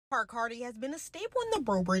Parc Hardy has been a staple in the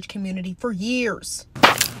Breaux Bridge community for years.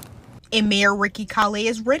 And Mayor Ricky Calias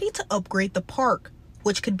is ready to upgrade the park,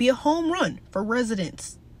 which could be a home run for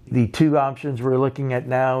residents. The two options we're looking at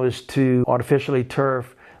now is to artificially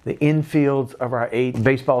turf the infields of our 8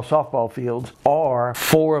 baseball, softball fields, or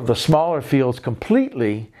 4 of the smaller fields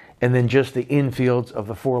completely, and then just the infields of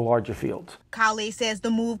the 4 larger fields. Calias says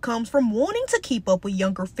the move comes from wanting to keep up with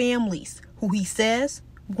younger families, who he says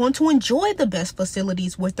want to enjoy the best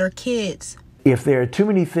facilities with their kids. If there are too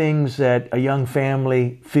many things that a young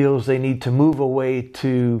family feels they need to move away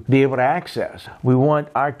to be able to access, we want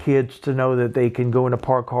our kids to know that they can go into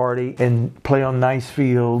Parc Hardy and play on nice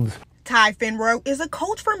fields. Ty Finroy is a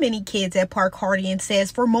coach for many kids at Parc Hardy and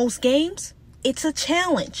says for most games, it's a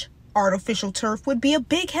challenge. Artificial turf would be a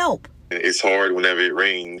big help. It's hard whenever it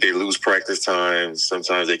rains. They lose practice times.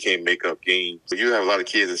 Sometimes they can't make up games. You have a lot of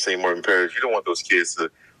kids in St. Martin Parish. You don't want those kids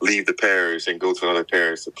to leave the parish and go to another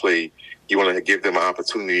parish to play. You want to give them an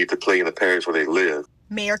opportunity to play in the parish where they live.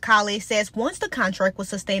 Mayor Calias says once the contract with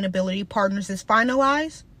Sustainability Partners is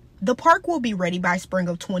finalized, the park will be ready by spring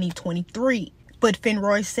of 2023. But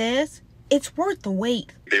Finroy says it's worth the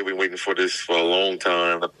wait. They've been waiting for this for a long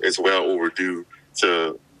time. It's well overdue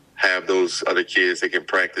to have those other kids that can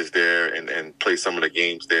practice there and play some of the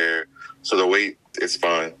games there. So the wait is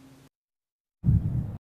fine.